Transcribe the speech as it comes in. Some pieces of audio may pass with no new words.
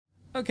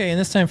Okay, and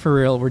this time for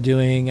real, we're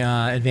doing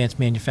advanced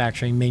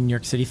manufacturing, made in New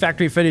York City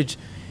factory footage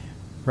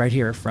right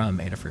here from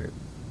Adafruit.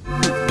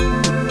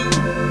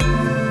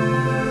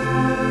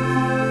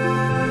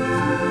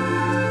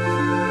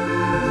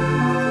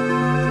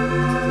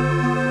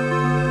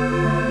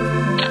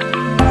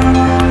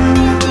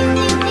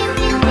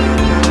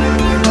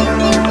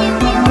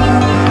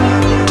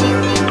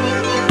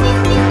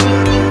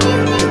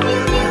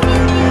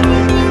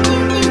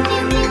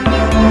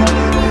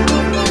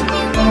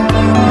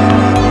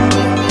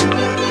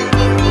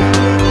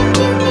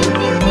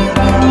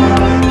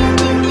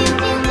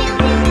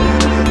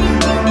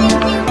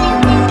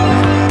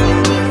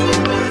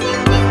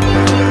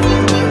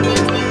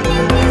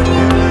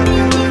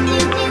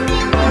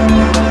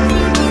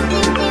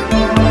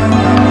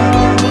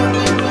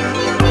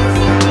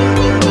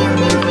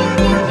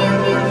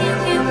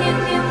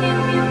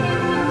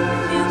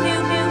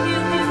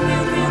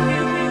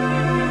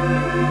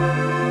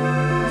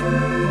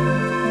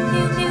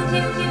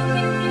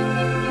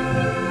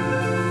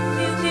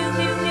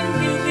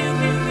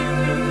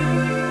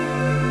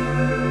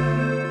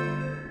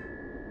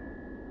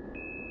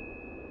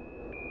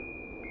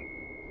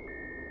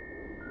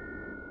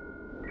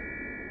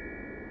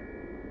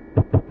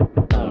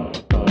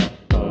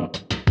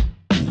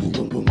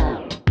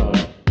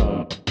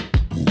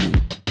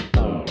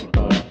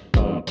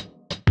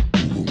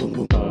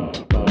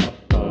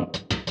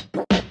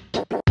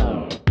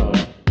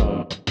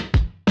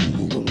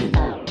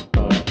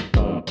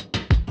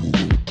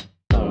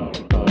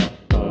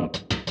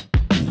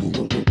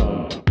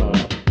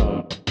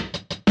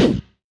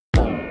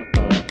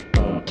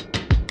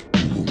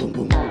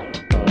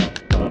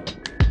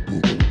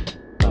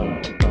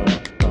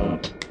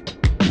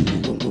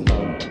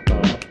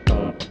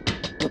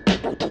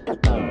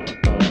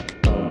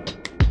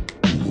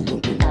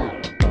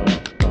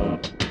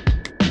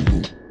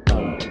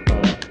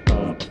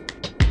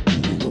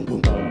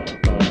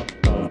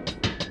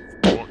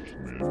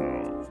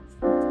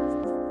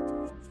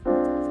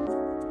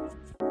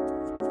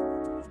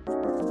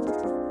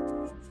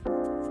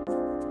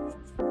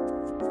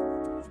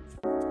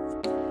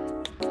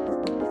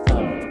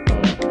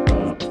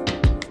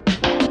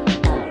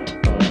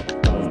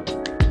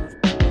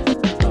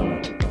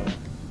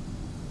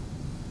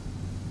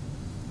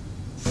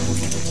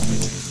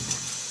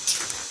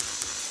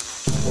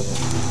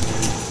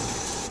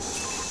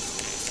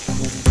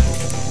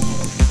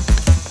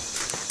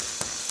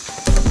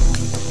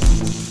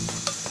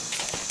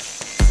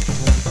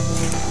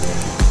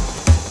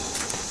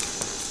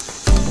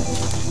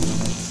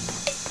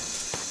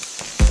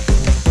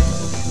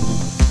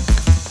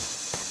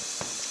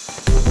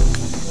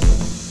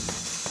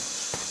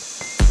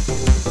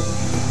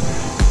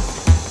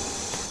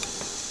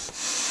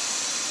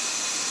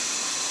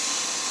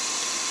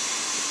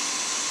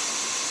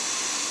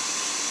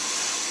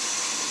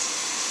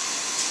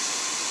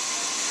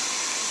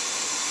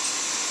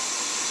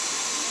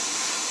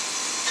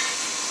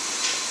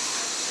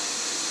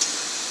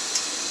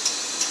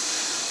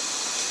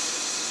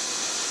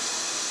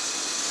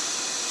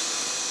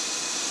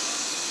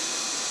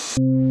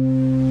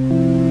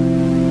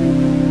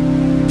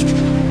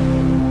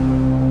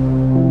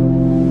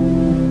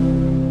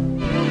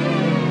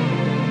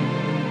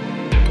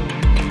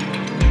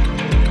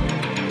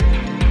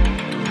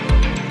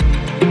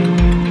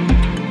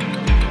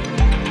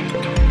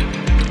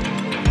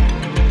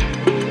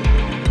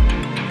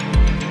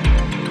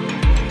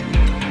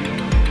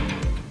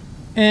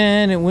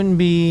 And it wouldn't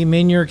be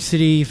made in New York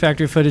City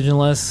factory footage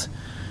unless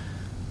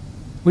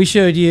we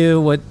showed you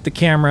what the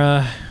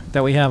camera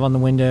that we have on the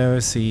window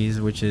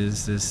sees, which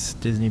is this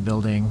Disney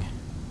building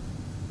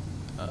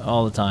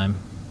all the time.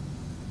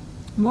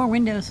 More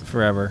windows.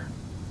 Forever.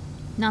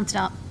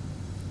 Non-stop.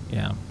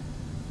 Yeah.